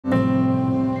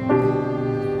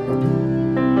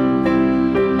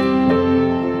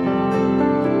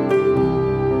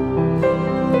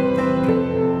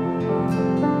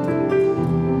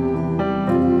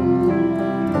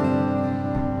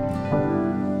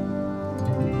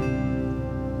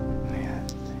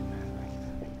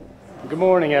Good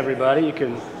morning, everybody.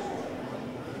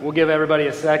 We'll give everybody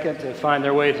a second to find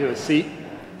their way to a seat.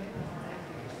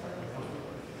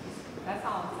 That's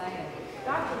all I'm saying.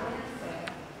 Dr. Lynn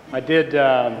said.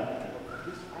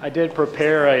 I did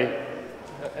prepare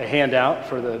a handout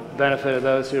for the benefit of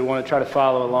those who want to try to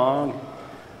follow along.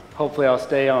 Hopefully I'll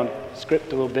stay on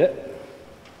script a little bit.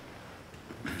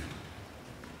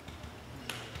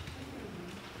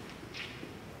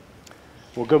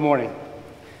 Well, good morning.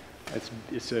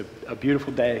 It's a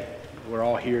beautiful day. We're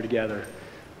all here together.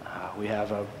 We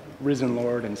have a risen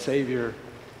Lord and Savior,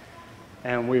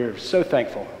 and we're so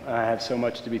thankful. I have so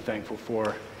much to be thankful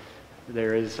for.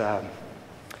 There is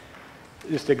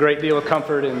just a great deal of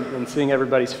comfort in seeing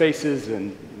everybody's faces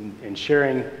and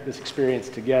sharing this experience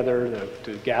together,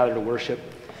 to gather to worship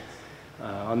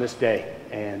on this day.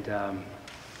 And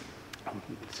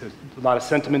it's a lot of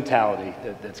sentimentality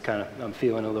that's kind of I'm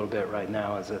feeling a little bit right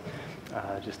now as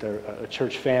just a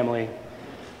church family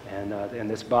and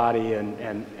this body,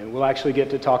 and we'll actually get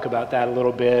to talk about that a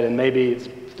little bit, and maybe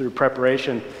it's through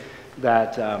preparation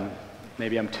that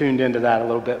maybe I'm tuned into that a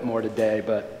little bit more today,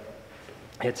 but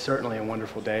it's certainly a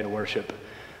wonderful day to worship,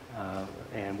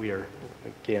 and we are,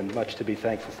 again, much to be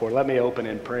thankful for. Let me open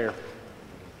in prayer,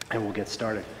 and we'll get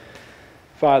started.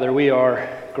 Father, we are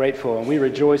grateful, and we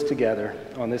rejoice together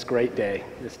on this great day,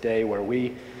 this day where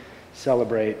we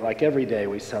celebrate, like every day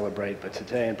we celebrate, but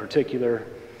today in particular,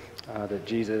 that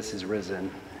Jesus is risen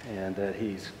and that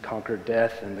he's conquered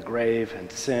death and the grave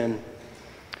and sin,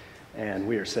 and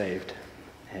we are saved.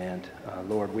 And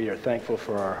Lord, we are thankful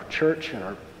for our church and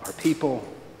our people,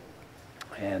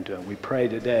 and we pray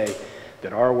today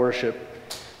that our worship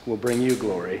will bring you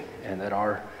glory and that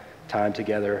our time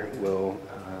together will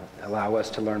allow us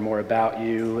to learn more about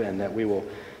you, and that we will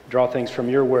draw things from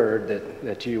your word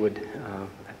that you would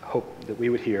hope that we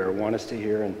would hear or want us to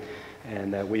hear,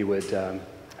 and that we would,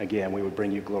 again, we would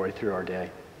bring you glory through our day.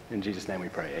 In Jesus' name we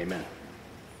pray, amen.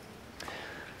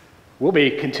 We'll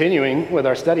be continuing with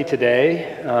our study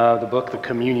today, the book, The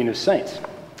Communion of Saints.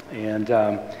 And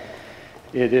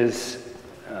it's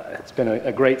been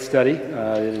a great study.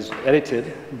 It is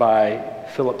edited by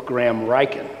Philip Graham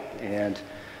Ryken. And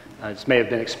this may have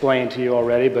been explained to you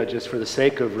already, but just for the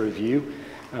sake of review,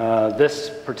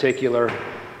 this particular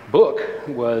book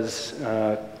was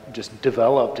just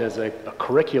developed as a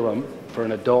curriculum for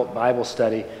an adult Bible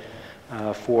study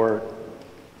for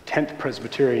 10th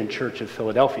Presbyterian Church of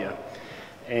Philadelphia.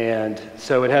 And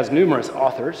so it has numerous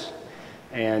authors,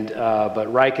 but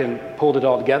Ryken pulled it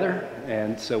all together,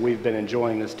 and so we've been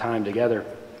enjoying this time together.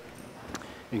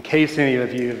 In case any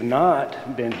of you have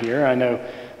not been here, I know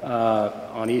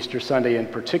on Easter Sunday in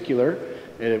particular,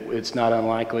 it's not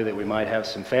unlikely that we might have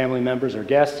some family members or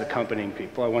guests accompanying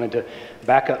people. I wanted to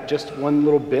back up just one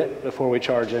little bit before we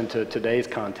charge into today's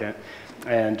content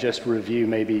and just review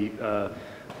maybe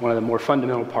one of the more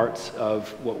fundamental parts of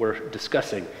what we're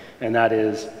discussing, and that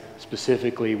is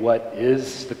specifically what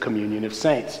is the communion of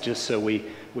saints, just so we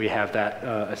have that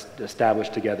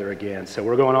established together again. So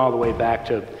we're going all the way back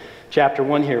to chapter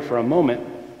 1 here for a moment,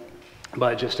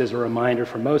 but just as a reminder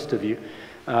for most of you,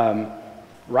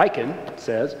 Ryken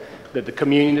says that the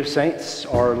communion of saints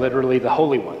are literally the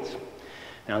holy ones.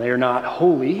 Now, they are not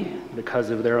holy because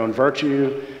of their own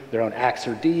virtue, their own acts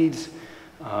or deeds,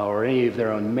 or any of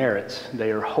their own merits.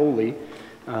 They are holy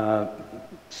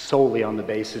solely on the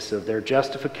basis of their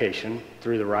justification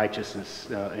through the righteousness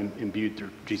imbued through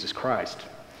Jesus Christ.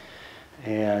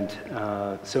 And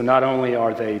so not only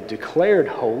are they declared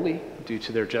holy due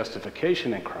to their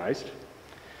justification in Christ,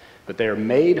 but they are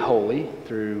made holy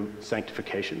through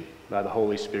sanctification by the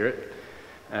Holy Spirit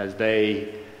as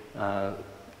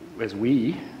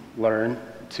we learn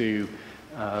to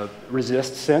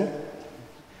resist sin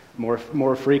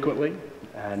more frequently,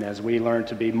 and as we learn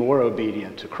to be more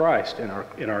obedient to Christ in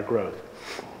our growth.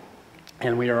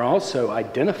 And we are also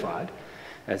identified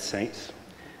as saints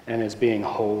and as being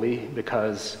holy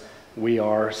because we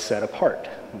are set apart.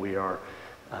 We are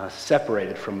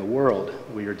separated from the world.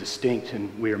 We are distinct,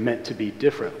 and we are meant to be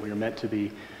different. We are meant to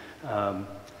be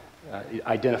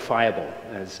identifiable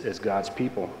as God's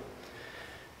people.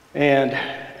 And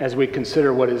as we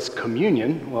consider what is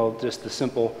communion, well, just the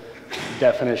simple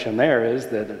definition there is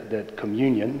that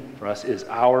communion for us is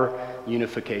our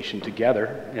unification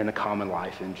together in a common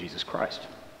life in Jesus Christ.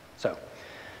 So,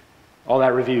 all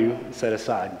that review set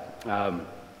aside,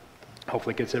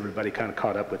 hopefully gets everybody kind of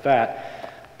caught up with that.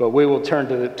 But we will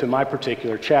turn to my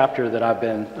particular chapter that I've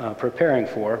been preparing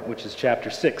for, which is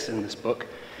chapter 6 in this book.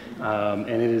 And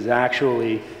it is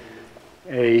actually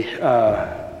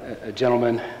a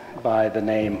gentleman by the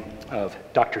name of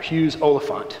Dr. Hughes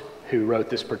Oliphant who wrote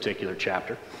this particular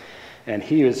chapter. And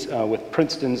he is with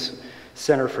Princeton's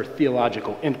Center for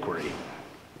Theological Inquiry.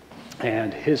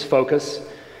 And his focus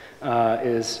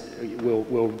is,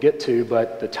 we'll get to,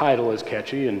 but the title is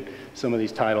catchy, and some of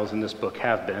these titles in this book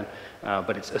have been,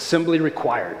 but it's Assembly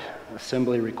Required.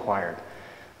 Assembly Required.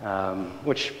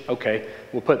 Which, okay,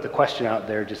 we'll put the question out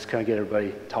there just to kind of get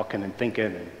everybody talking and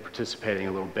thinking and participating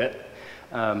a little bit.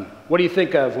 What do you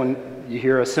think of when you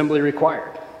hear Assembly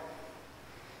Required?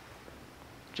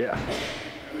 Jeff?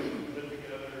 Put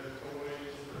together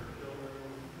toys for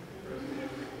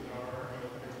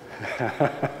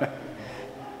children,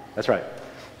 That's right.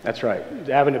 That's right.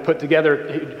 Having to put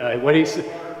together what he's...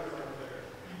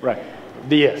 Right.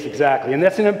 Yes, exactly. And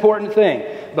that's an important thing.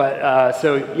 But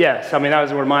so, yes, I mean, that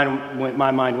was where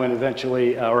my mind went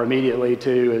eventually or immediately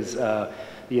to is,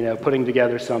 putting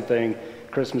together something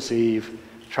Christmas Eve,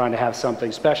 trying to have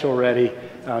something special ready.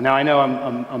 Now, I know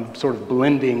I'm sort of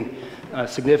blending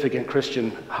significant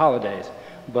Christian holidays,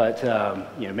 but,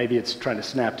 maybe it's trying to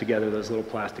snap together those little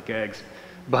plastic eggs.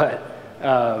 But,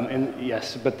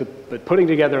 but putting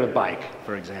together a bike,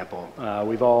 for example,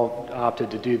 we've all opted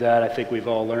to do that. I think we've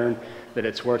all learned that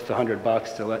it's worth the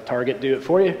 $100 to let Target do it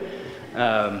for you,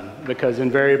 because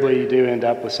invariably you do end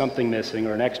up with something missing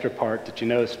or an extra part that you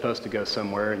know is supposed to go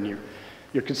somewhere, and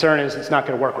your concern is it's not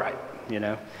going to work right,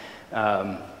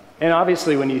 And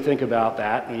obviously when you think about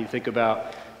that, when you think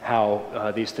about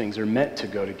how these things are meant to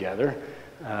go together,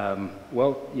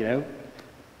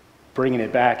 bringing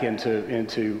it back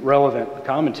into relevant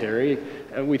commentary,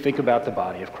 we think about the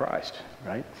body of Christ,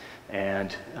 right?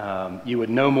 And you would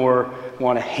no more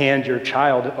want to hand your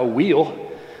child a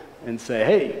wheel and say,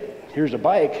 hey, here's a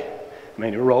bike. I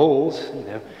mean, it rolls,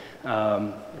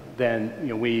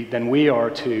 Then we are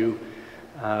to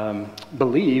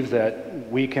believe that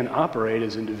we can operate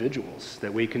as individuals,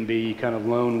 that we can be kind of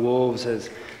lone wolves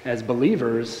as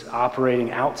believers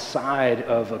operating outside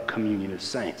of a communion of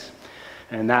saints.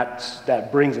 And that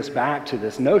brings us back to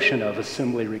this notion of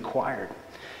assembly required.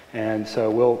 And so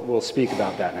we'll speak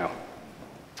about that now.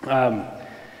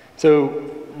 So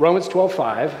Romans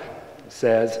 12:5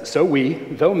 says, so we,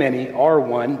 though many, are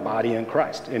one body in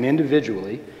Christ, and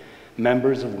individually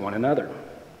members of one another.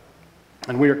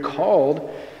 And we are called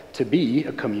to be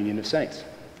a communion of saints.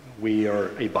 We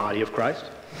are a body of Christ,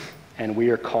 and we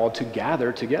are called to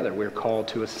gather together. We are called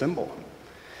to assemble.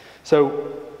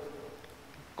 So,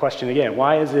 question again,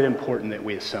 why is it important that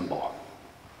we assemble?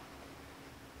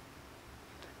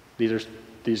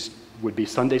 These would be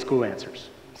Sunday school answers.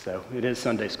 So it is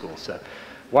Sunday school. So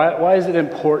why is it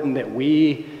important that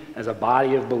we, as a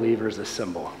body of believers,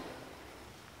 assemble?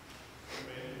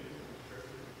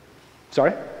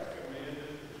 Sorry?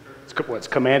 It's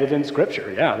commanded in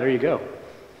Scripture. Yeah, there you go.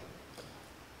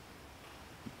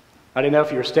 I didn't know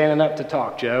if you were standing up to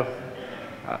talk, Joe.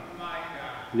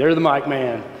 You're the mic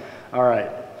man. All right.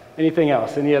 Anything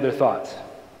else? Any other thoughts?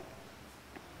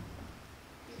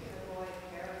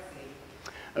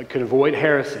 Could avoid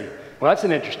heresy. Well, that's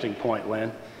an interesting point,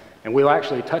 Lynn. And we'll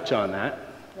actually touch on that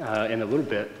in a little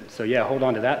bit. So yeah, hold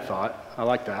on to that thought. I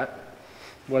like that.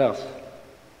 What else?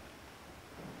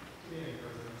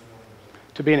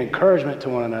 To be an encouragement to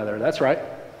one another. That's right.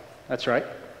 That's right.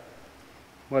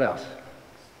 What else?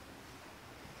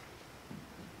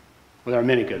 Well, there are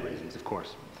many good reasons, of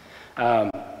course.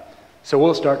 So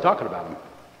we'll start talking about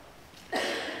them.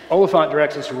 Oliphant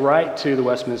directs us right to the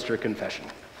Westminster Confession.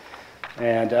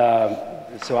 And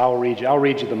so I'll read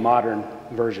you the modern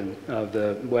version of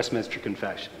the Westminster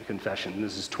Confession.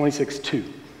 This is 26:2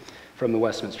 from the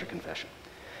Westminster Confession.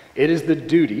 It is the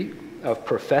duty of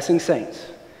professing saints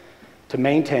to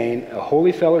maintain a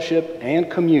holy fellowship and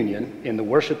communion in the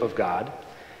worship of God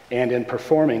and in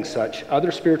performing such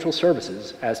other spiritual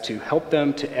services as to help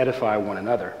them to edify one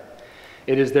another.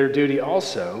 It is their duty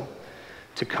also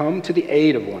to come to the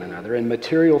aid of one another in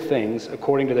material things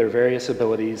according to their various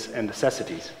abilities and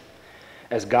necessities.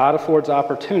 As God affords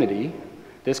opportunity,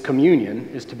 this communion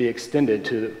is to be extended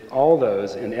to all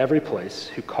those in every place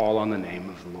who call on the name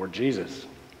of the Lord Jesus.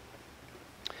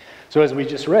 So as we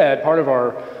just read, part of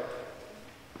our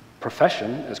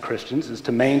profession as Christians is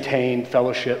to maintain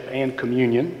fellowship and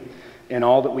communion in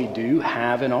all that we do,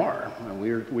 have, and are.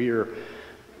 We are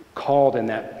called in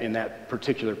that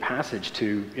particular passage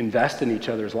to invest in each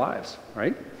other's lives,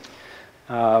 right?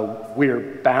 We are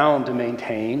bound to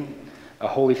maintain a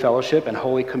holy fellowship and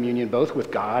holy communion both with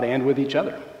God and with each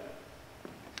other.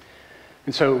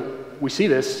 And so we see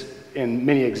this in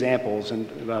many examples, and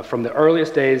from the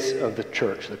earliest days of the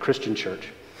church, the Christian church,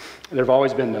 there have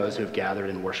always been those who have gathered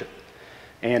in worship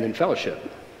and in fellowship.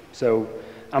 So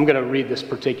I'm going to read this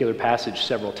particular passage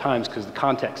several times because the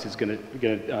context is going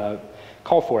to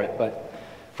call for it. But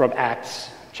from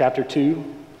Acts chapter 2,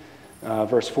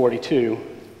 verse 42,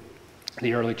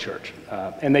 the early church.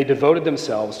 And they devoted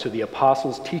themselves to the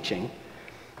apostles' teaching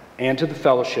and to the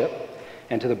fellowship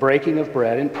and to the breaking of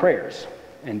bread and prayers.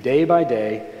 And day by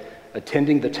day,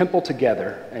 attending the temple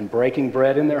together and breaking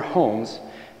bread in their homes,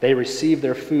 they received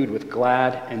their food with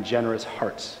glad and generous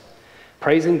hearts,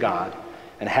 praising God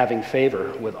and having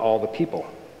favor with all the people.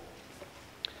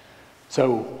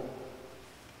 So,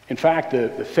 in fact,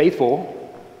 the faithful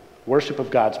worship of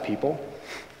God's people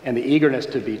and the eagerness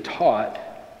to be taught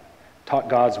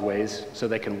God's ways so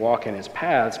they can walk in his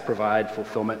paths provide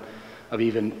fulfillment of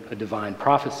even a divine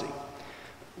prophecy.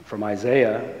 From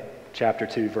Isaiah chapter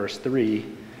 2, verse 3,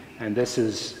 and this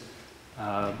is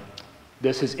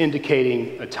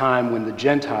indicating a time when the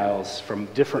Gentiles from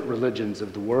different religions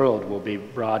of the world will be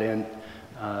brought in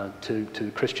to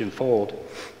the Christian fold.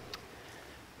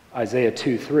 Isaiah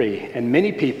 2:3, and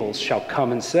many peoples shall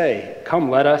come and say, come,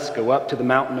 let us go up to the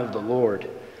mountain of the Lord,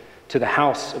 to the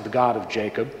house of the God of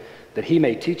Jacob, that he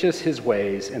may teach us his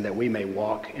ways and that we may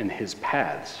walk in his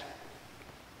paths.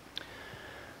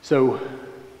 So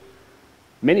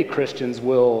many Christians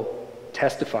will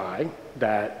testify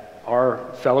that our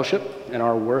fellowship and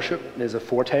our worship is a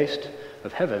foretaste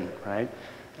of heaven, right?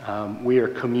 We are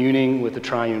communing with the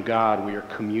triune God. We are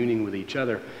communing with each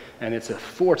other, and it's a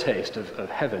foretaste of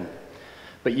heaven.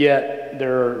 But yet,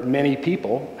 there are many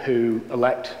people who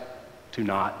elect to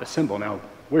not assemble. Now,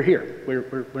 we're here.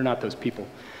 We're not those people.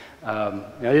 Now,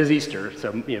 it is Easter,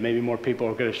 so maybe more people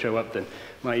are going to show up than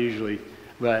might usually.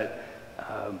 But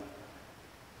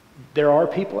there are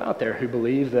people out there who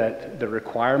believe that the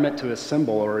requirement to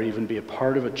assemble or even be a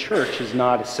part of a church is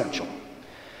not essential.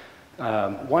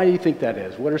 Why do you think that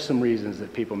is? What are some reasons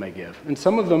that people may give? And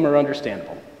some of them are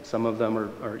understandable. Some of them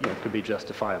are could be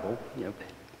justifiable,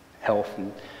 health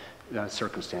and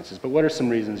circumstances. But what are some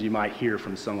reasons you might hear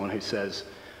from someone who says,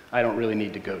 I don't really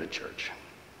need to go to church?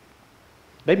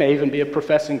 They may even be a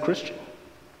professing Christian.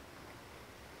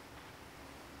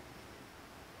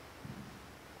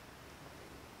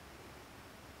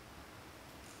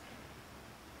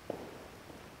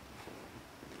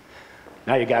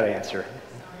 Now you got to answer.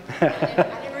 I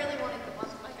didn't really want it to look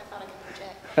like I thought I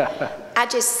could project. I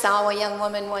just saw a young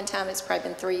woman one time, it's probably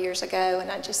been 3 years ago, and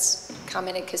I just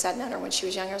commented because I'd known her when she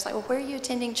was younger. I was like, well, where are you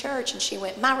attending church? And she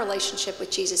went, my relationship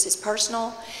with Jesus is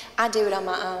personal. I do it on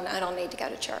my own. I don't need to go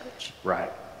to church.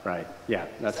 Right. Yeah,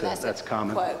 that's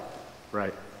common. Quote.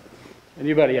 Right.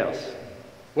 Anybody else?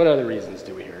 What other reasons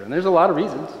do we hear? And there's a lot of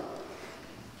reasons.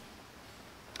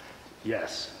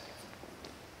 Yes.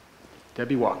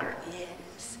 Debbie Walker.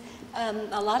 Yes.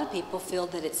 A lot of people feel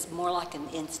that it's more like an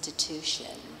institution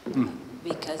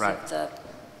because right. of the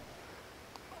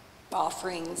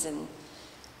offerings and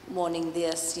wanting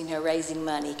this, raising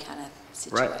money kind of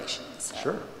situation. Right.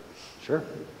 So. Sure.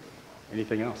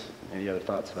 Anything else? Any other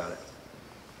thoughts about it?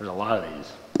 There's a lot of these.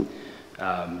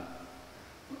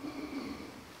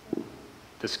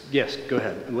 Yes, go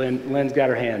ahead. Lynn's got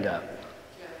her hand up.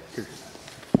 Here.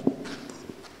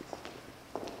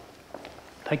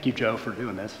 Thank you, Joe, for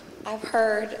doing this. I've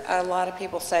heard a lot of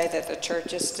people say that the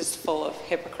church is just full of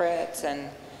hypocrites, and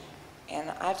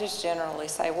I just generally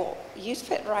say, well, you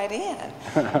fit right in.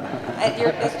 And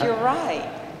you're right.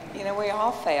 We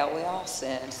all fail, we all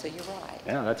sin, so you're right.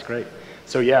 Yeah, that's great.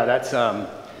 So yeah, that's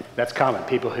common.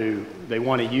 People who they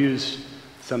want to use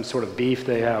some sort of beef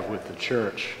they have with the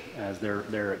church as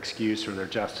their excuse or their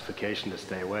justification to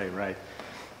stay away, right?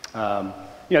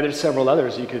 There's several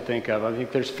others you could think of. I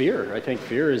think there's fear. I think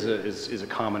fear is a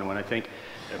common one. I think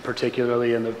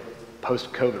particularly in the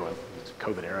post-COVID,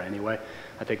 COVID era anyway,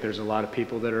 I think there's a lot of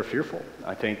people that are fearful.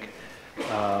 I think,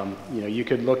 you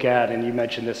could look at, and you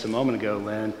mentioned this a moment ago,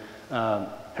 Lynn,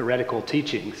 heretical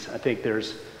teachings. I think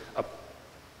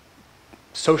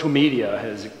social media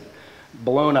has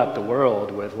blown up the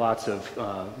world with lots of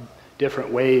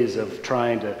different ways of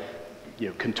trying to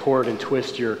contort and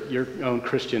twist your own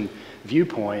Christian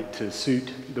viewpoint to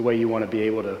suit the way you want to be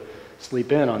able to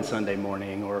sleep in on Sunday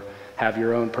morning, or have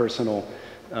your own personal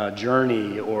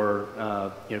journey, or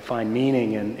find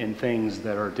meaning in things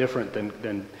that are different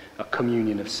than a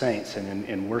communion of saints and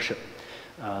in worship.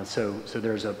 So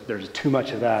there's too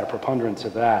much of that, a preponderance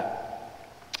of that.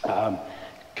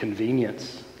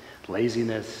 Convenience,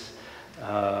 laziness.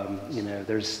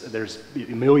 There's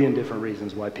a million different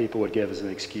reasons why people would give as an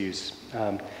excuse.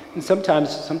 And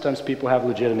sometimes people have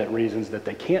legitimate reasons that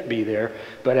they can't be there,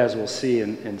 but as we'll see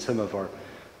in some of our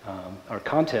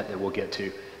content that we'll get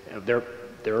to,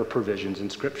 there are provisions in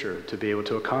Scripture to be able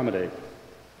to accommodate.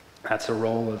 That's a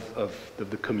role of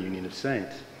the communion of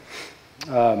saints.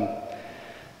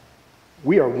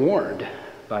 We are warned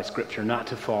by Scripture not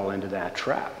to fall into that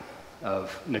trap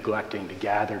of neglecting to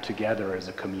gather together as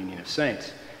a communion of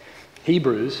saints.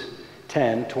 Hebrews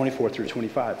 10, 24 through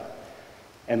 25.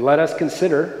 And let us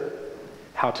consider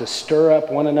how to stir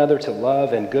up one another to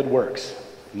love and good works,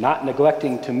 not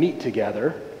neglecting to meet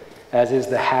together, as is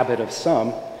the habit of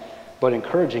some, but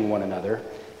encouraging one another,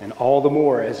 and all the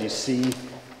more as you see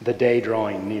the day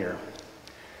drawing near.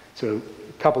 So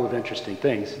a couple of interesting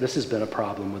things. This has been a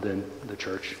problem within the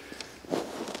church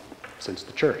since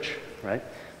the church, right?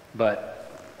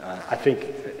 But I think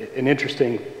an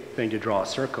interesting thing to draw a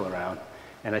circle around,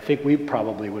 and I think we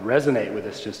probably would resonate with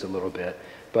this just a little bit,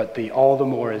 but the all the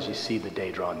more as you see the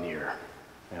day draw near.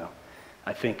 You know,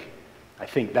 I think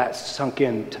that sunk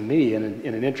in to me in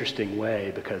an interesting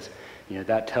way, because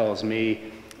that tells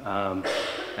me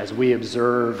as we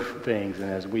observe things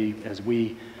and as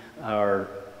we are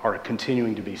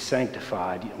continuing to be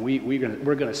sanctified, we're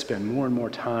going to spend more and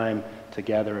more time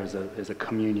together as a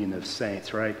communion of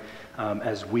saints, right?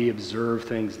 As we observe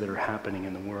things that are happening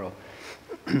in the world,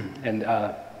 and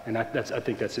I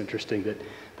think that's interesting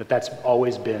that's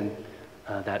always been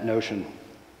that notion.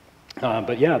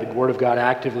 But yeah, the Word of God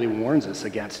actively warns us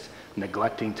against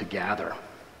neglecting to gather.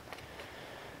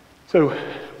 So,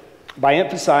 by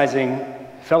emphasizing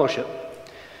fellowship,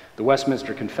 the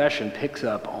Westminster Confession picks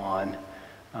up on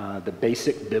the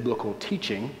basic biblical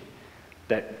teaching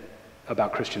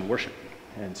about Christian worship.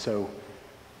 And so,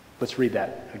 let's read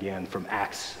that again from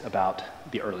Acts about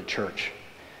the early church.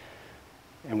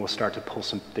 And we'll start to pull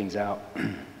some things out.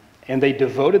 And they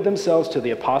devoted themselves to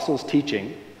the apostles'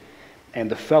 teaching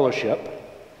and the fellowship,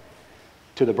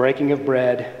 to the breaking of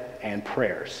bread and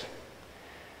prayers.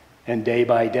 And day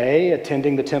by day,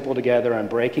 attending the temple together and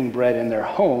breaking bread in their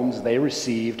homes, they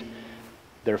received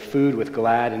their food with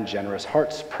glad and generous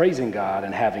hearts, praising God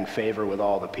and having favor with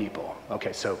all the people.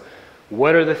 Okay, so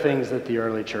what are the things that the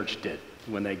early church did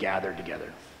when they gathered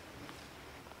together?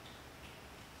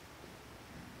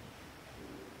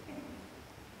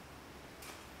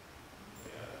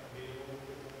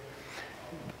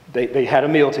 They had a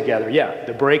meal together. Yeah,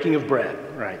 the breaking of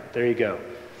bread. Right, there you go.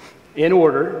 In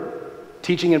order,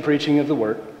 teaching and preaching of the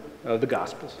word, of the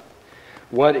Gospels.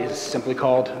 What is simply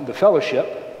called the fellowship,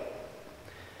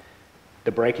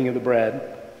 the breaking of the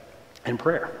bread, and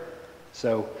prayer.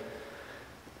 So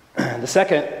the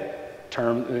second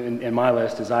term in my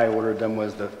list, as I ordered them,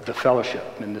 was the fellowship.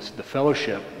 And the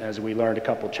fellowship, as we learned a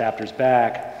couple chapters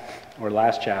back, or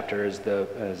last chapter,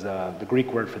 the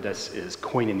Greek word for this is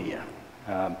koinonia.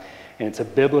 And it's a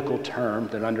biblical term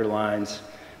that underlines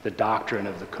the doctrine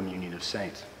of the communion of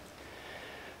saints.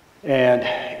 And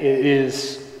it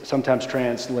is sometimes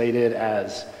translated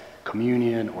as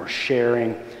communion or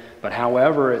sharing, but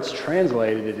however it's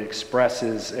translated, it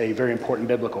expresses a very important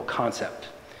biblical concept,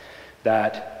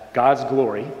 that God's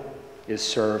glory is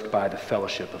served by the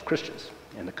fellowship of Christians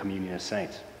and the communion of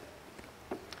saints.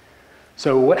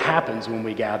 So what happens when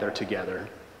we gather together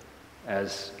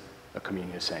as a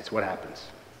communion of saints? What happens?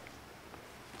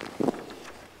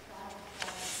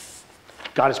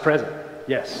 God is present.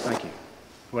 Yes, thank you.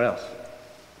 What else?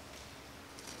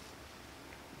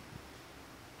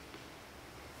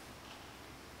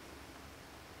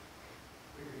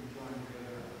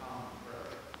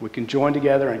 We can join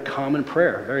together in common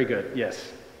prayer. Very good.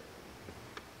 Yes.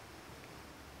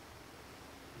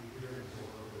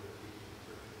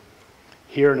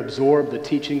 Hear and absorb the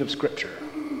teaching of Scripture.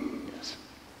 Yes.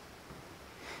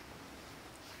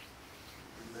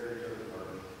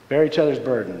 Bear each other's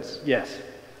burdens. Yes.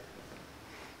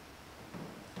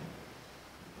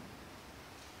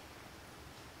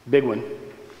 Big one.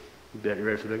 You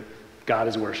ready for the big? God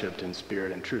is worshipped in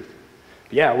spirit and truth.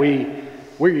 Yeah,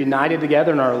 we're united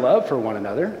together in our love for one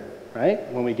another, right?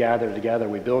 When we gather together,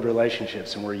 we build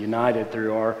relationships, and we're united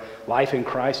through our life in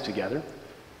Christ together.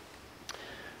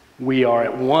 We are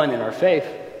at one in our faith.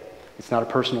 It's not a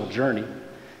personal journey.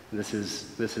 This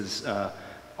is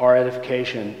our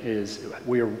edification is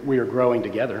we are growing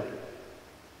together,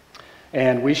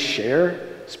 and we share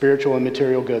spiritual and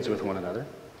material goods with one another.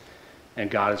 And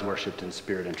God is worshipped in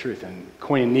spirit and truth. And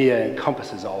koinonia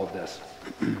encompasses all of this.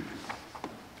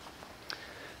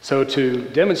 So to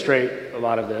demonstrate a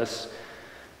lot of this,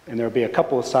 and there will be a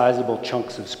couple of sizable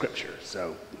chunks of Scripture.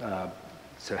 So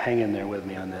hang in there with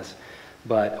me on this.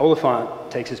 But Oliphant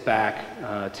takes us back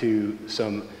to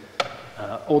some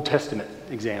Old Testament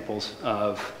examples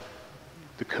of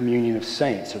the communion of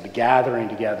saints, or the gathering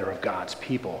together of God's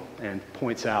people, and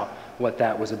points out what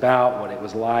that was about, what it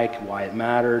was like, why it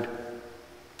mattered.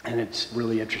 And it's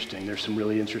really interesting. There's some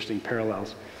really interesting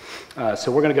parallels.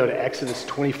 So we're going to go to Exodus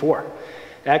 24.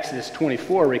 Exodus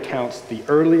 24 recounts the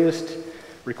earliest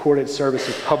recorded service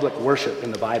of public worship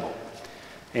in the Bible.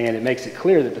 And it makes it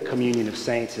clear that the communion of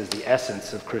saints is the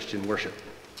essence of Christian worship.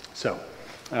 So,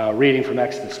 reading from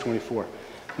Exodus 24.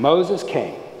 Moses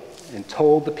came and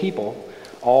told the people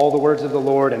all the words of the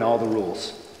Lord and all the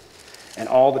rules. And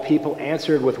all the people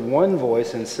answered with one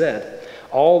voice and said,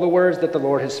 "All the words that the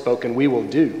Lord has spoken we will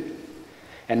do."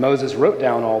 And Moses wrote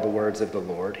down all the words of the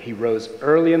Lord. He rose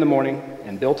early in the morning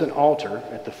and built an altar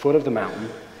at the foot of the mountain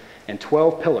and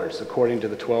 12 pillars according to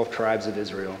the 12 tribes of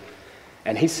Israel.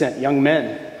 And he sent young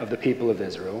men of the people of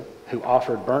Israel who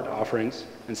offered burnt offerings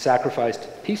and sacrificed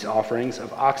peace offerings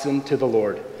of oxen to the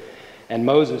Lord. And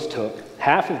Moses took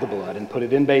half of the blood and put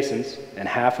it in basins, and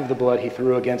half of the blood he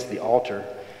threw against the altar.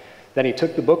 Then he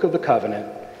took the book of the covenant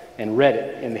and read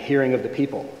it in the hearing of the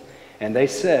people. And they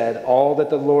said, "All that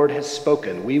the Lord has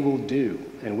spoken we will do,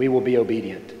 and we will be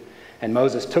obedient." And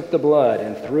Moses took the blood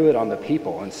and threw it on the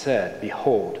people and said,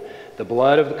 "Behold, the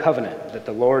blood of the covenant that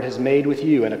the Lord has made with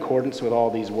you in accordance with all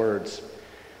these words."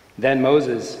 Then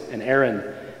Moses and Aaron,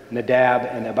 Nadab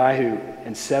and Abihu,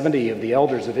 and 70 of the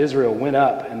elders of Israel went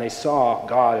up, and they saw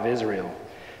God of Israel.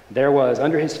 There was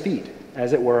under his feet,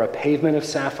 as it were, a pavement of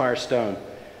sapphire stone,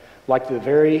 like the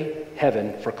very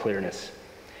heaven for clearness.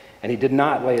 And he did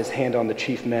not lay his hand on the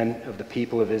chief men of the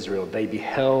people of Israel. They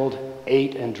beheld,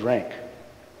 ate, and drank.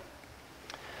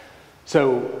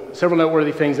 So, several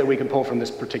noteworthy things that we can pull from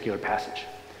this particular passage.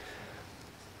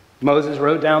 Moses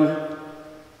wrote down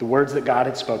the words that God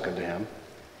had spoken to him.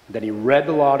 Then he read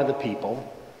the law to the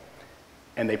people,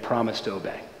 and they promised to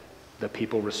obey. The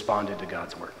people responded to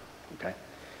God's word. Okay?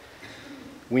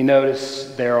 We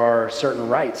notice there are certain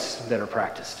rites that are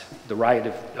practiced. The rite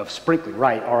of sprinkling,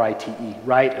 rite, R-I-T-E,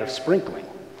 rite of sprinkling.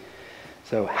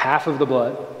 So half of the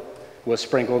blood was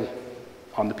sprinkled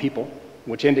on the people,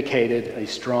 which indicated a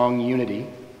strong unity,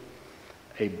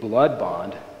 a blood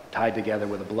bond tied together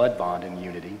with a blood bond in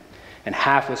unity. And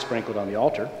half was sprinkled on the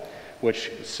altar,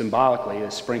 which symbolically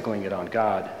is sprinkling it on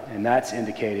God. And that's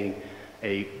indicating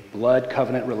a blood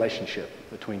covenant relationship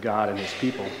between God and his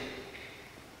people.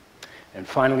 And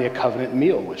finally, a covenant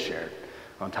meal was shared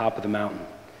on top of the mountain.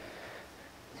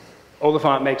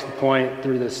 Oliphant makes the point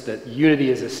through this that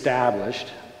unity is established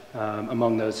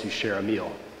among those who share a meal.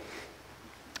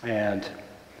 And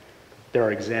there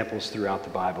are examples throughout the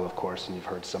Bible, of course, and you've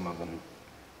heard some of them.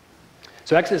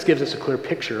 So Exodus gives us a clear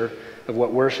picture of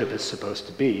what worship is supposed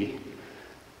to be.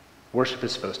 Worship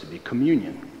is supposed to be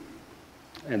communion.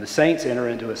 And the saints enter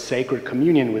into a sacred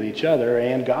communion with each other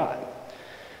and God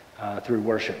through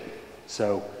worship.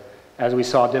 So, as we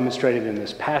saw demonstrated in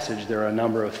this passage, there are a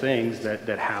number of things that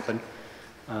happen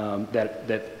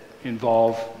that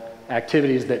involve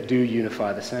activities that do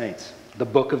unify the saints. The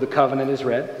book of the covenant is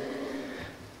read,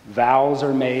 vows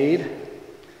are made,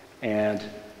 and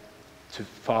to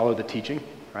follow the teaching,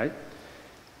 right?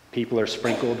 People are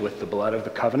sprinkled with the blood of the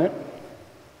covenant,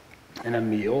 and a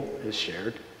meal is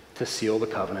shared to seal the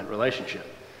covenant relationship.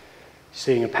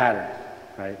 Seeing a pattern,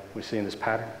 right? We're seeing this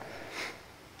pattern.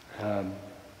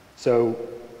 So,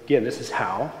 again, this is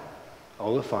how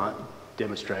Oliphant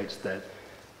demonstrates that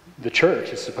the church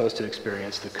is supposed to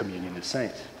experience the communion of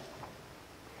saints.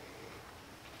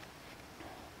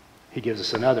 He gives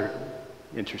us another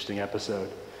interesting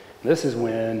episode. This is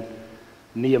when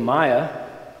Nehemiah,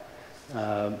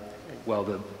 the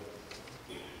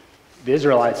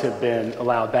Israelites have been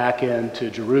allowed back into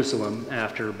Jerusalem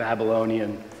after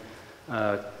Babylonian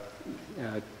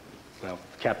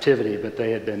captivity, but they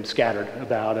had been scattered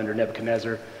about under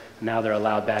Nebuchadnezzar. Now they're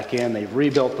allowed back in. They've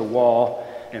rebuilt the wall,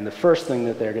 and the first thing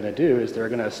that they're going to do is they're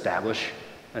going to establish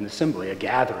an assembly, a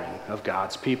gathering of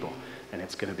God's people, and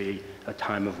it's going to be a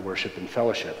time of worship and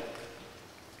fellowship.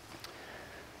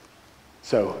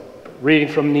 So, reading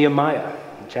from Nehemiah,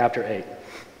 chapter 8.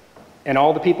 And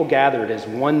all the people gathered as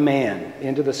one man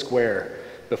into the square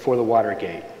before the water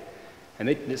gate. And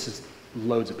this is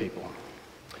loads of people.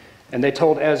 And they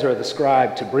told Ezra the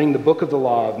scribe to bring the book of the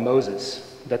law of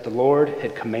Moses that the Lord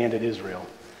had commanded Israel.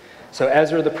 So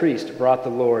Ezra the priest brought the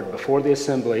law before the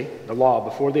assembly,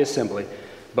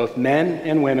 both men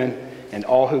and women, and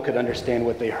all who could understand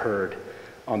what they heard,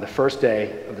 on the first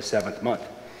day of the 7th month.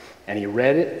 And he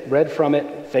read from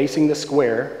it facing the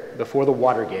square before the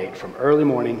water gate from early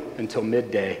morning until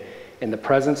midday, in the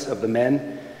presence of the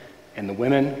men and the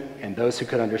women and those who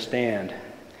could understand.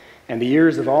 And the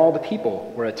ears of all the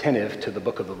people were attentive to the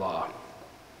book of the law.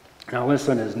 Now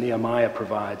listen as Nehemiah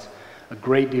provides a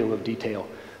great deal of detail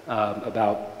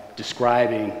about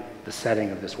describing the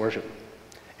setting of this worship.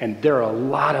 And there are a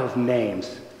lot of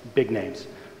names, big names,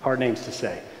 hard names to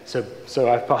say. So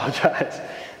I apologize,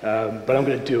 but I'm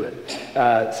going to do it.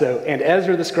 And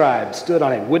Ezra the scribe stood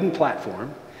on a wooden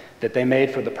platform that they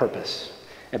made for the purpose.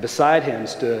 And beside him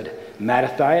stood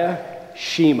Mattithiah,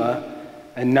 Shema,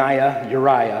 Ananiah,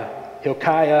 Uriah,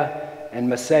 Hilkiah, and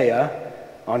Messiah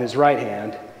on his right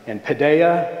hand, and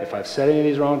Pedaiah, if I've said any of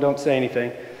these wrong, don't say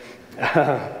anything,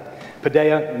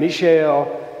 Pedaiah,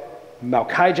 Mishael,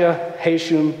 Malchijah,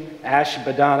 Hashum,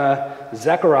 Ashbadana,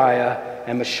 Zechariah,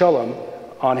 and Meshullam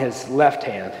on his left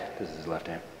hand. This is his left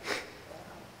hand.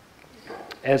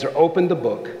 Ezra opened the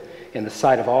book in the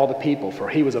sight of all the people, for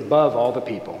he was above all the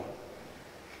people.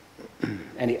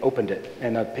 And he opened it,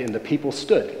 and the people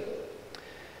stood.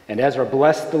 And Ezra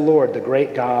blessed the Lord, the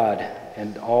great God,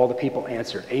 and all the people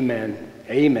answered, Amen,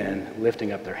 Amen,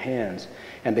 lifting up their hands.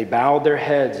 And they bowed their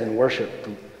heads and worshiped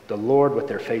the Lord with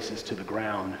their faces to the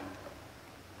ground.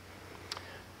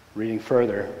 Reading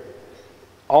further,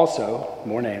 also,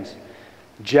 more names,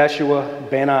 Jeshua,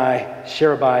 Bani,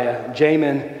 Sherebiah,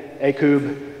 Jamin,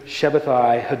 Akub,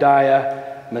 Shabbathai,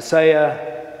 Hodiah,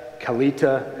 Messiah,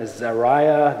 Kalita,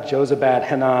 Azariah, Jozabad,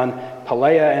 Hanan,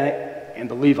 Peleah, and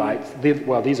the Levites,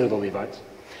 these are the Levites,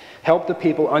 helped the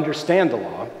people understand the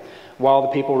law while the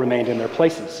people remained in their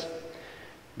places.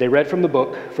 They read from the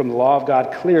book, from the law of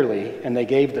God clearly, and they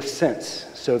gave the sense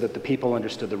so that the people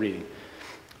understood the reading.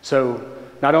 So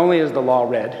not only is the law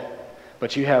read,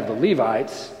 but you have the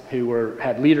Levites who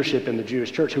had leadership in the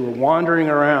Jewish church who were wandering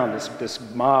around this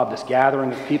mob, this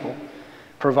gathering of people,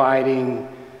 providing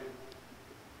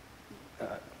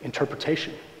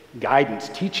interpretation, guidance,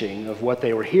 teaching of what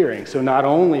they were hearing. So not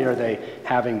only are they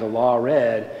having the law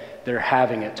read, they're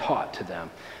having it taught to them.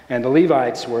 And the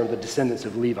Levites were the descendants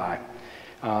of Levi,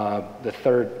 the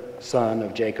third son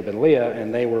of Jacob and Leah,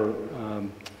 and they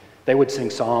would sing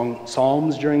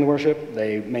psalms during the worship.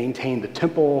 They maintained the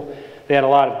temple. They had a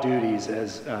lot of duties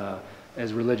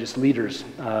as religious leaders.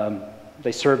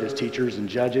 They served as teachers and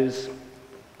judges.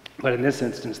 But in this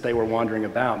instance, they were wandering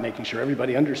about, making sure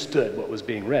everybody understood what was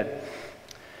being read.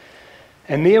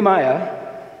 And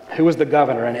Nehemiah, who was the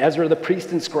governor, and Ezra the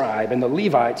priest and scribe, and the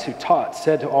Levites who taught,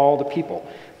 said to all the people,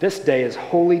 This day is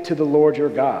holy to the Lord your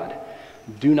God.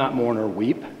 Do not mourn or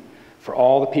weep, for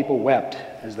all the people wept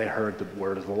as they heard the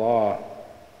word of the law.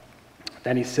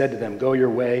 Then he said to them, Go your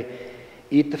way,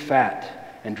 eat the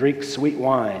fat, and drink sweet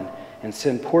wine, and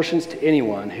send portions to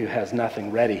anyone who has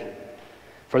nothing ready.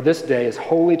 For this day is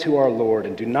holy to our Lord,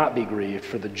 and do not be grieved,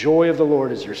 for the joy of the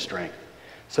Lord is your strength.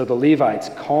 So the Levites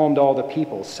calmed all the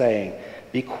people, saying,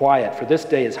 Be quiet, for this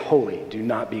day is holy, do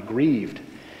not be grieved.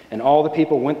 And all the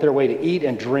people went their way to eat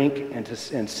and drink, and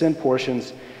send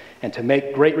portions, and to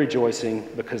make great rejoicing,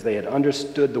 because they had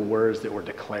understood the words that were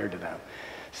declared to them.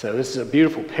 So this is a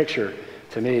beautiful picture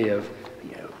to me of,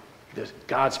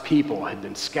 God's people had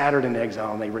been scattered in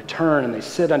exile, and they return and they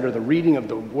sit under the reading of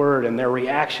the word, and their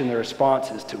reaction, their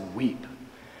response is to weep.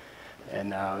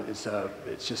 And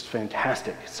it's just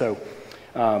fantastic. So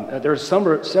there's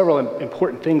several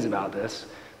important things about this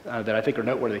that I think are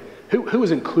noteworthy. Who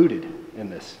was included in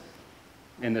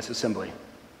this assembly?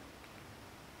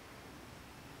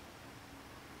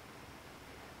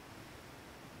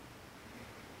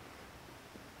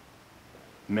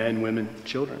 Men, women,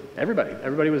 children,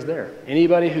 everybody was there.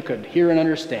 Anybody who could hear and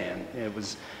understand. It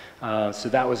was so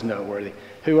that was noteworthy.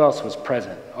 Who else was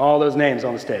present? All those names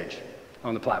on the stage,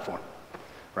 on the platform,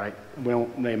 right? We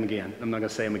won't name them again. I'm not going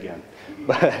to say them again.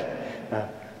 But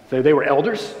so they were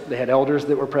elders. They had elders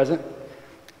that were present.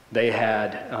 They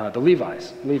had the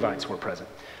Levites were present.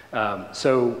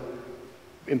 So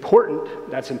important.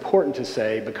 That's important to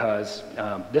say because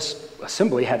this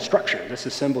assembly had structure. This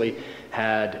assembly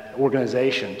had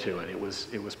organization to it. It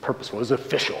was purposeful. It was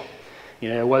official.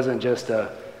 It wasn't just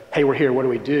a, hey, we're here, what do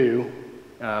we do?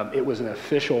 It was an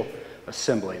official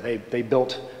assembly. They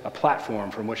built a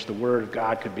platform from which the word of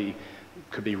God could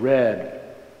be read.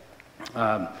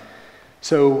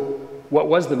 So what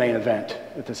was the main event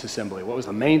at this assembly? What was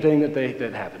the main thing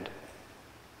that happened?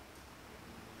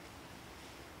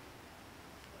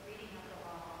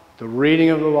 The reading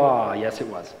of the law. Yes, it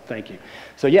was. Thank you.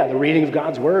 So yeah, the reading of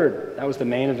God's word. That was the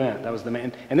main event. That was the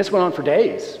main, and this went on for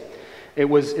days.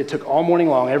 It took all morning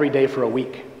long, every day for a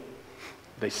week.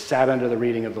 They sat under the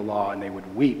reading of the law and they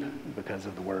would weep because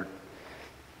of the word.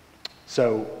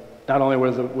 So not only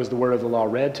was the word of the law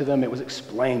read to them, it was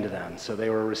explained to them. So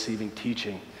they were receiving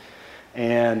teaching.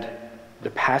 And the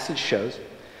passage shows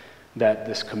that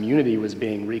this community was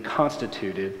being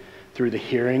reconstituted through the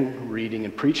hearing, reading,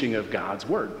 and preaching of God's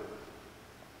word.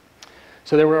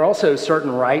 So there were also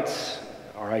certain rites,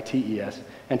 R-I-T-E-S,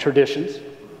 and traditions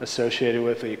associated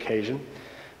with the occasion,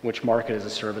 which mark it as a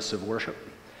service of worship.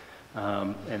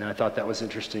 And I thought that was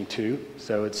interesting too.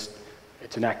 So it's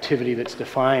an activity that's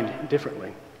defined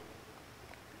differently.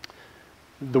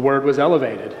 The word was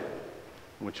elevated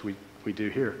which we do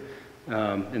here.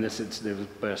 In this, there was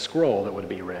a scroll that would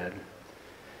be read.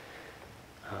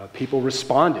 People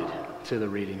responded to the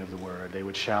reading of the word. They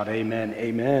would shout, "Amen,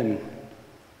 amen."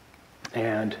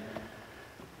 And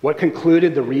what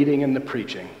concluded the reading and the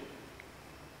preaching?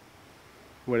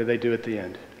 What did they do at the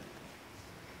end?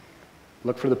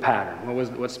 Look for the pattern.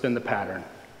 What's been the pattern?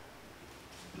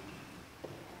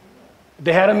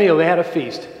 They had a meal. They had a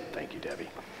feast. Thank you, Debbie.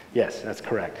 Yes, that's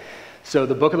correct. So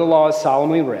the book of the law is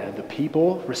solemnly read. The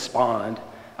people respond.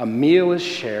 A meal is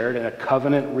shared, and a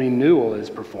covenant renewal is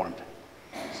performed.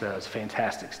 So it's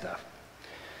fantastic stuff.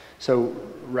 So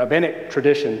rabbinic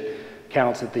tradition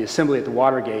counts that the assembly at the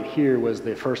Watergate here was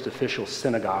the first official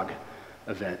synagogue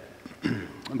event.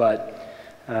 But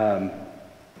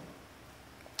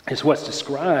it's what's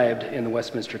described in the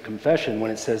Westminster Confession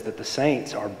when it says that the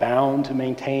saints are bound to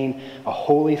maintain a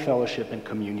holy fellowship and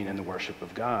communion in the worship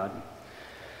of God.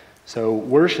 So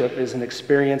worship is an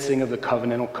experiencing of the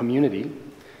covenantal community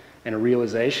and a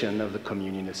realization of the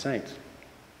communion of saints.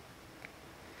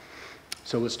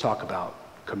 So let's talk about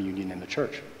communion in the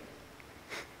church.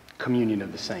 Communion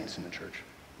of the saints in the church.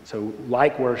 So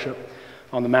like worship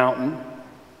on the mountain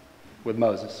with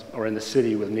Moses or in the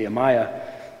city with Nehemiah,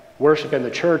 worship in the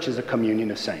church is a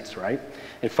communion of saints, right?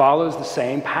 It follows the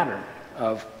same pattern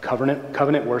of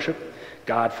covenant worship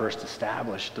God first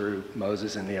established through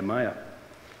Moses and Nehemiah.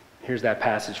 Here's that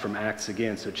passage from Acts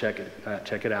again, so check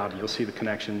it out. You'll see the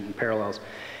connection and parallels.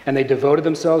 And they devoted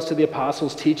themselves to the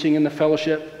apostles' teaching and the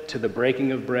fellowship, to the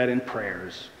breaking of bread and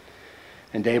prayers.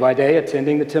 And day by day,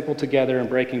 attending the temple together and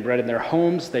breaking bread in their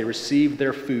homes, they received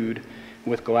their food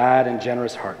with glad and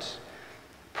generous hearts,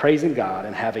 praising God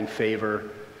and having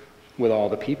favor with all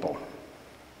the people.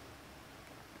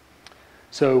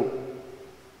 So,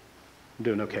 I'm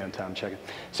doing okay on time, checking.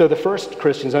 So the first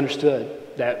Christians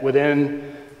understood that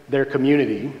within their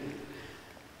community,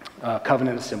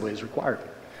 covenant assembly is required.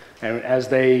 And as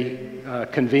they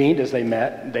convened, as they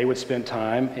met, they would spend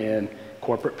time in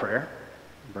corporate prayer,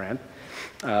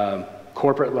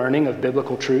 corporate learning of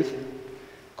biblical truth,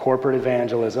 corporate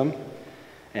evangelism,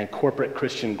 and corporate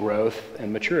Christian growth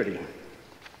and maturity.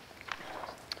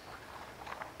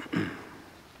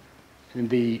 And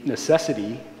the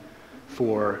necessity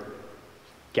for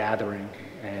gathering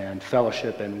and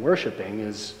fellowship and worshiping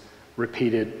is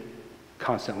repeated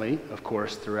constantly, of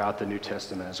course, throughout the New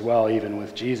Testament as well, even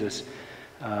with Jesus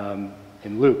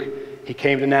in Luke. He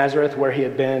came to Nazareth where he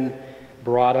had been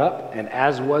brought up, and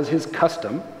as was his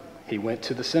custom, he went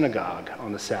to the synagogue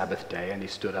on the Sabbath day and he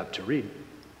stood up to read.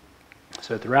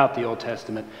 So throughout the Old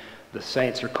Testament, the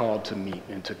saints are called to meet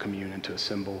and to commune and to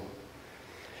assemble.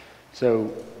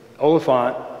 So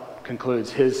Oliphant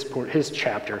concludes his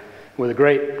chapter with a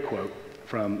great quote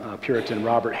from Puritan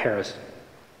Robert Harris.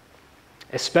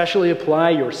 "Especially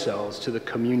apply yourselves to the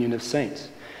communion of saints.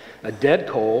 A dead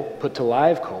coal put to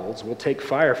live coals will take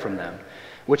fire from them,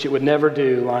 which it would never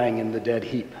do lying in the dead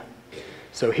heap.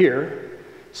 So here,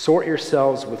 sort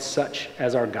yourselves with such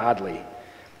as are godly,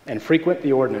 and frequent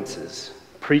the ordinances,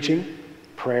 preaching,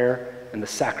 prayer, and the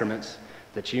sacraments,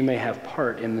 that you may have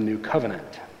part in the new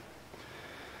covenant."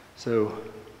 So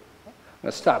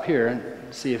let's stop here and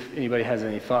see if anybody has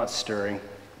any thoughts stirring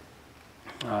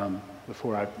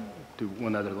before I do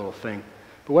one other little thing.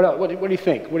 But what do you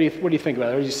think? What do you think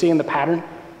about it? Are you seeing the pattern?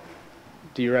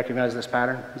 Do you recognize this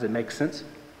pattern? Does it make sense?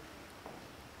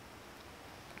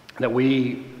 That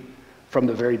we, from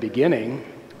the very beginning,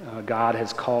 God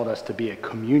has called us to be a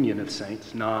communion of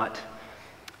saints, not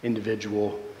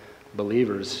individual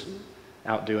believers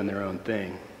out doing their own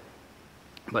thing,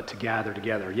 but to gather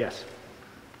together. Yes?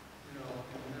 You know,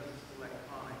 in this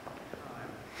electronic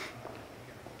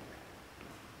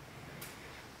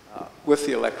time, with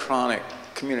the electronic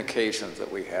communications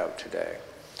that we have today,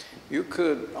 you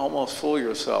could almost fool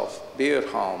yourself, be at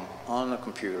home on the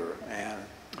computer and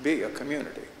be a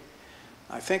community.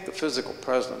 I think the physical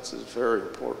presence is very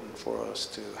important for us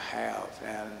to have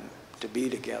and to be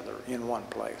together in one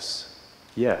place.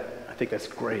 Yeah, I think that's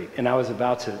great. And I was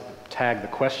about to tag the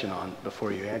question on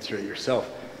before you answer it yourself.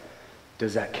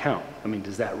 Does that count? I mean,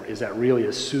 is that really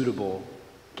a suitable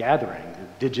gathering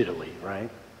digitally, right?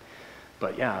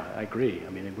 But yeah, I agree. I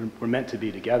mean, we're meant to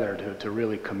be together to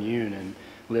really commune and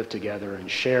live together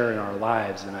and share in our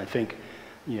lives. And I think,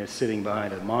 sitting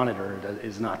behind a monitor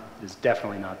is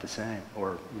definitely not the same,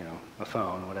 or a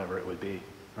phone, whatever it would be.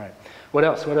 Right. What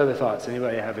else? What other thoughts?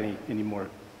 Anybody have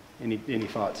any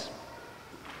thoughts?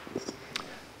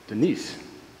 Denise.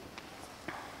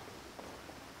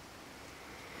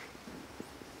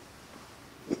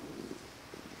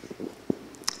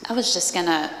 I was just going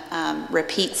to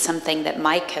repeat something that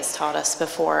Mike has taught us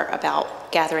before about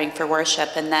gathering for worship,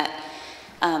 and that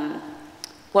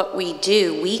what we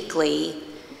do weekly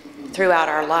throughout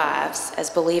our lives as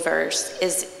believers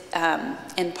is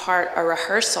in part a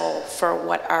rehearsal for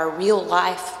what our real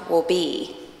life will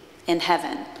be in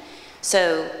heaven.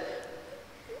 So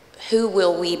who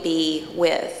will we be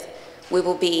with? We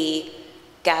will be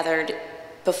gathered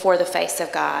before the face of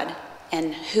God.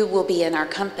 And who will be in our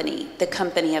company? The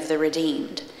company of the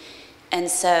redeemed. And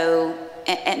so,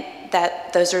 and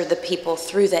that those are the people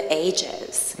through the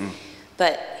ages.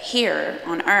 But here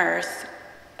on earth,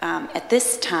 at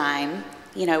this time,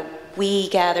 we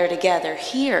gather together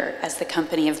here as the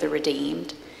company of the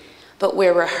redeemed, but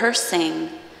we're rehearsing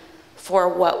for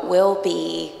what will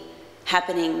be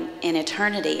happening in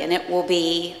eternity. And it will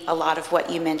be a lot of what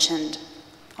you mentioned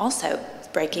also,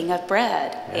 breaking of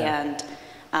bread and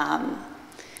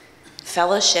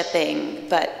fellowshipping,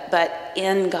 but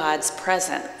in God's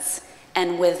presence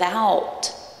and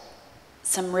without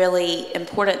some really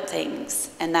important things,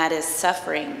 and that is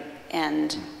suffering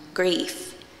and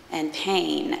grief and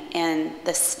pain and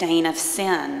the stain of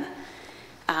sin.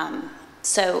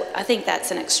 So I think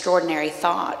that's an extraordinary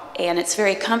thought, and it's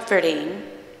very comforting,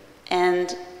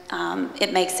 and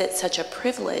it makes it such a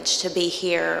privilege to be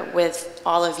here with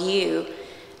all of you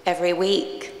every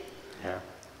week.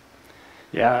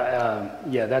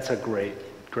 Yeah, that's a great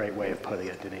way of putting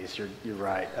it, Denise. You're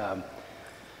right.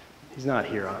 He's not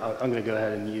here. I'm going to go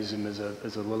ahead and use him as a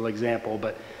little example.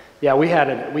 But yeah,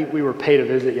 we were paid a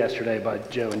visit yesterday by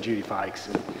Joe and Judy Fikes,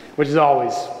 which is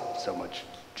always so much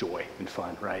joy and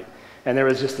fun, right? And there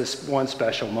was just this one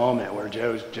special moment where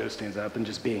Joe stands up and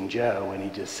just being Joe, and he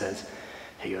just says,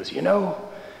 he goes,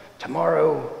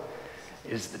 tomorrow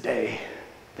is the day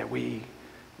that we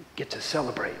get to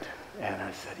celebrate. And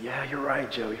I said, yeah, you're right,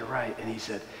 Joe, you're right. And he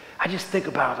said, I just think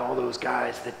about all those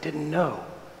guys that didn't know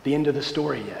the end of the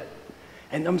story yet.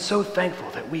 And I'm so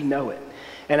thankful that we know it.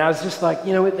 And I was just like,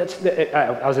 I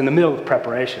was in the middle of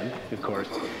preparation, of course.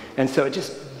 And so it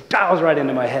just dials right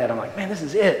into my head. I'm like, man, this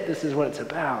is it. This is what it's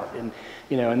about. And,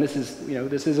 and this is,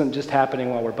 this isn't just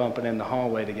happening while we're bumping in the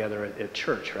hallway together at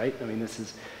church, right? I mean, this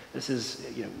is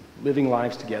living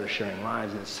lives together, sharing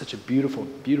lives. And it's such a beautiful,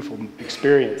 beautiful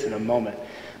experience in a moment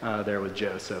there with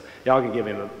Joe. So y'all can give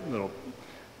him a little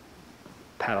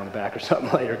pat on the back or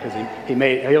something later, because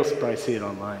he'll probably see it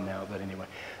online now. But anyway,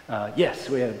 yes,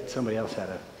 we had somebody else had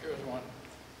a. Here's one.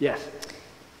 Yes.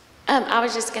 I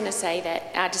was just going to say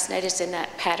that I just noticed in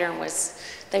that pattern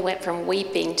they went from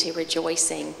weeping to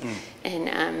rejoicing,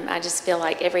 and I just feel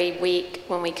like every week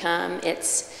when we come,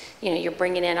 it's you're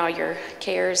bringing in all your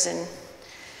cares and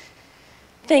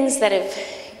things that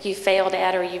you failed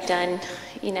at, or you've done,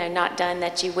 not done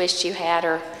that you wished you had,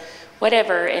 or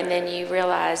whatever, and then you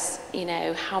realize,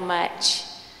 how much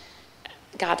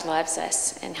God loves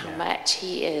us and how much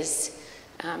He is.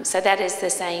 So that is the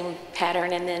same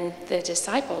pattern, and then the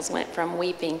disciples went from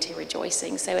weeping to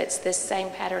rejoicing. So it's this same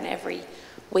pattern every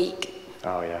week.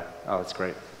 Oh, yeah. Oh, that's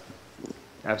great.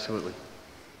 Absolutely.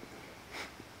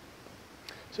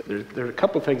 So there are a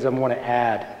couple of things I want to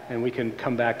add, and we can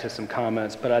come back to some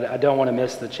comments, but I don't want to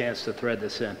miss the chance to thread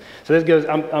this in. So this goes,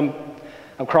 I'm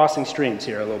crossing streams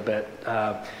here a little bit,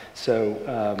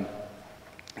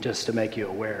 just to make you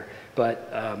aware. But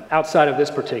outside of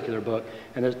this particular book,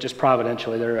 and just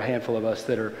providentially, there are a handful of us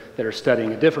that are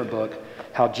studying a different book,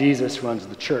 How Jesus Runs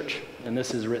the Church. And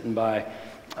this is written by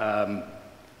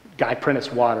Guy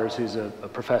Prentice Waters, who's a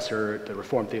professor at the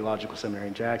Reformed Theological Seminary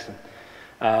in Jackson.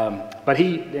 But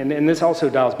and this also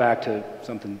dials back to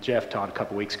something Jeff taught a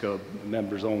couple weeks ago,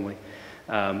 members only,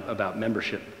 about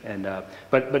membership. And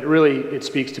but really, it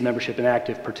speaks to membership and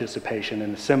active participation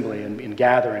in assembly and in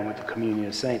gathering with the communion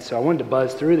of saints. So I wanted to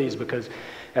buzz through these because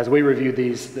as we reviewed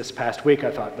these this past week, I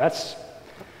thought that's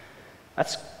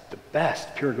the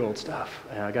best pure gold stuff.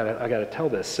 And I gotta tell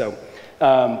this. So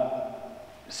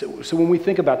when we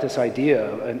think about this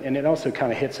idea, and it also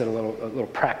kind of hits at a little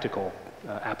practical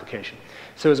application.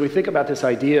 So as we think about this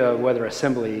idea of whether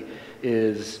assembly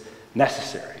is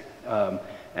necessary,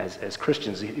 as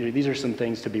Christians, these are some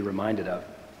things to be reminded of.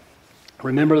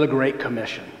 Remember the Great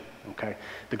Commission, okay?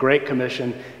 The Great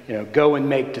Commission, go and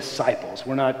make disciples.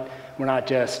 We're not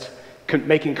just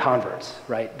making converts,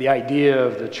 right? The idea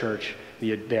of the church,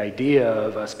 the idea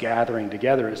of us gathering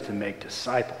together is to make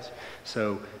disciples.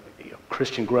 So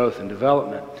Christian growth and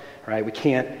development, right? We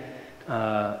can't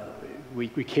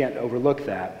overlook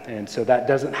that. And so that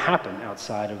doesn't happen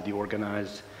outside of the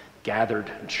organized,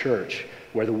 gathered church,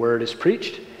 where the word is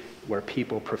preached, where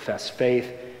people profess faith,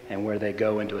 and where they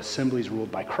go into assemblies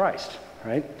ruled by Christ,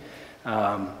 right?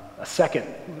 a second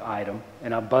item,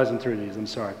 and I'm buzzing through these, I'm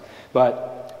sorry.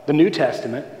 But the New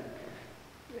Testament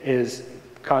is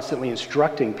constantly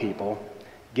instructing people,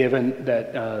 given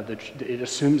that it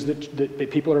assumes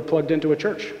that people are plugged into a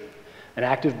church, an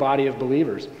active body of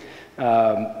believers.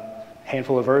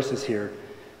 Handful of verses here.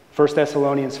 1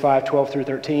 Thessalonians 5:12 through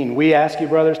 13. We ask you,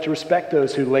 brothers, to respect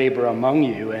those who labor among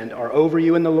you and are over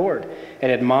you in the Lord, and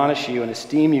admonish you and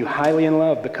esteem you highly in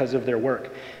love because of their work.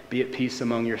 Be at peace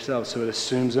among yourselves. So it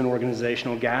assumes an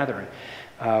organizational gathering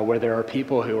where there are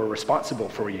people who are responsible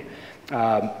for you.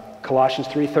 Colossians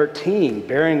 3:13,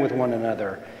 bearing with one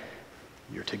another.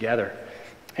 You're together.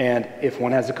 And if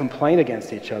one has a complaint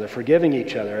against each other, forgiving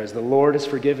each other, as the Lord has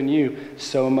forgiven you,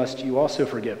 so must you also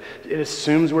forgive. It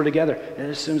assumes we're together. It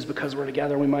assumes because we're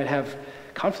together we might have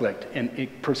conflict, and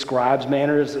it prescribes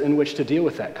manners in which to deal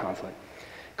with that conflict.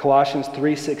 Colossians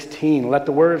 3:16, let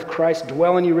the word of Christ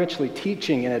dwell in you richly,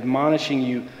 teaching and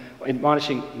admonishing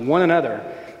one another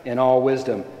in all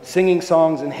wisdom, singing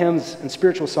songs and hymns and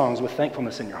spiritual songs with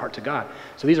thankfulness in your heart to God.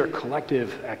 So these are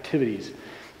collective activities.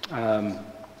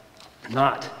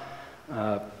 Not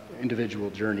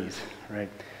individual journeys, right?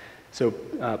 So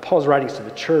Paul's writings to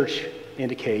the church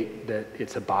indicate that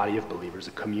it's a body of believers,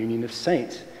 a communion of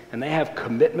saints, and they have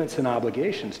commitments and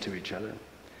obligations to each other.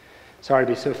 Sorry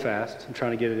to be so fast. I'm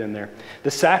trying to get it in there.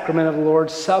 The sacrament of the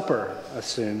Lord's Supper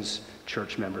assumes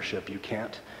church membership. You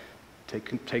can't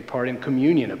take part in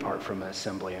communion apart from an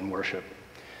assembly and worship.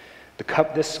 The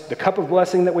cup of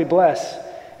blessing that we bless,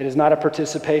 is it not a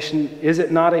participation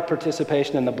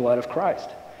in the blood of Christ?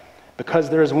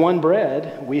 Because there is one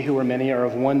bread, we who are many are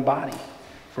of one body,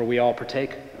 for we all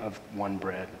partake of one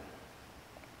bread.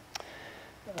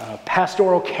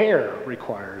 Pastoral care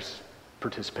requires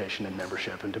participation in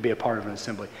membership and to be a part of an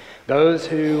assembly. Those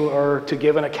who are to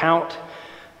give an account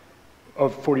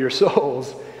for your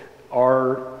souls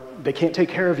they can't take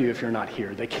care of you if you're not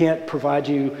here. They can't provide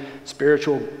you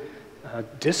spiritual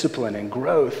discipline and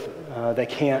growth. They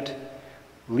can't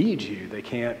lead you. They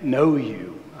can't know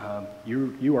you.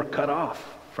 You are cut off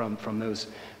from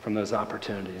those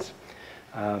opportunities.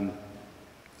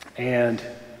 And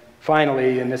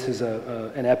finally, and this is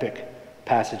an epic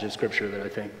passage of Scripture that I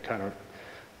think kind of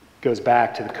goes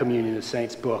back to the Communion of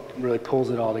Saints book, really pulls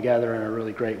it all together in a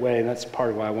really great way, and that's part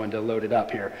of why I wanted to load it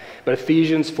up here. But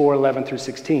Ephesians 4:11 through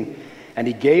 16. And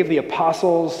he gave the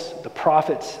apostles, the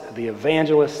prophets, the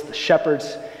evangelists, the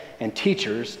shepherds, and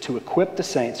teachers to equip the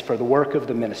saints for the work of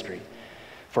the ministry,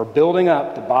 for building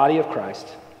up the body of Christ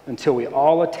until we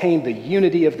all attain the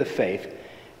unity of the faith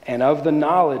and of the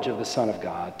knowledge of the Son of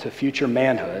God to future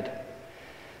manhood,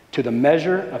 to the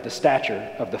measure of the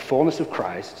stature of the fullness of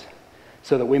Christ,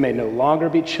 so that we may no longer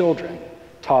be children,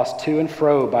 tossed to and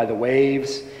fro by the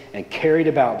waves and carried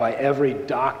about by every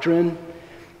doctrine,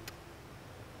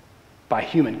 by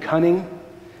human cunning,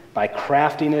 by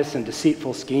craftiness and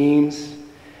deceitful schemes.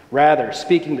 Rather,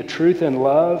 speaking the truth in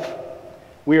love,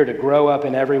 we are to grow up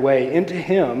in every way into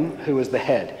him who is the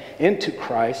head, into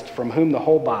Christ, from whom the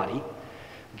whole body,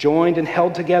 joined and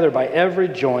held together by every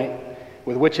joint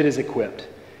with which it is equipped,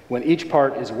 when each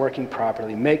part is working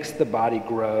properly, makes the body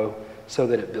grow so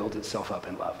that it builds itself up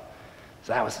in love.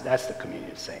 So that's the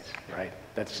communion of saints, right?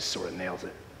 That just sort of nails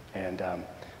it. And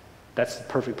that's the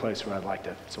perfect place where I'd like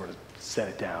to sort of set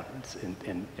it down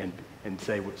and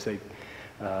say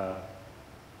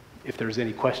if there's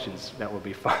any questions, that will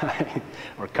be fine,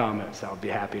 or comments, I'll be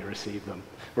happy to receive them.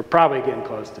 We're probably getting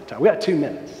close to time. We got 2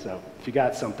 minutes, so if you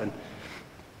got something,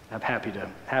 I'm happy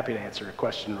to answer a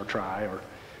question or try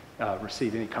or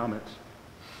receive any comments.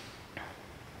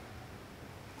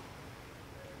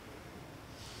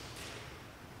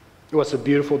 Well, it's a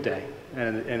beautiful day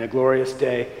and a glorious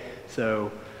day,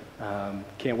 so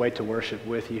can't wait to worship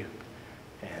with you,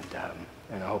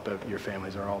 and I hope that your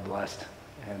families are all blessed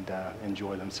and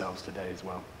enjoy themselves today as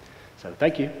well. So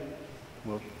thank you.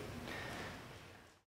 We'll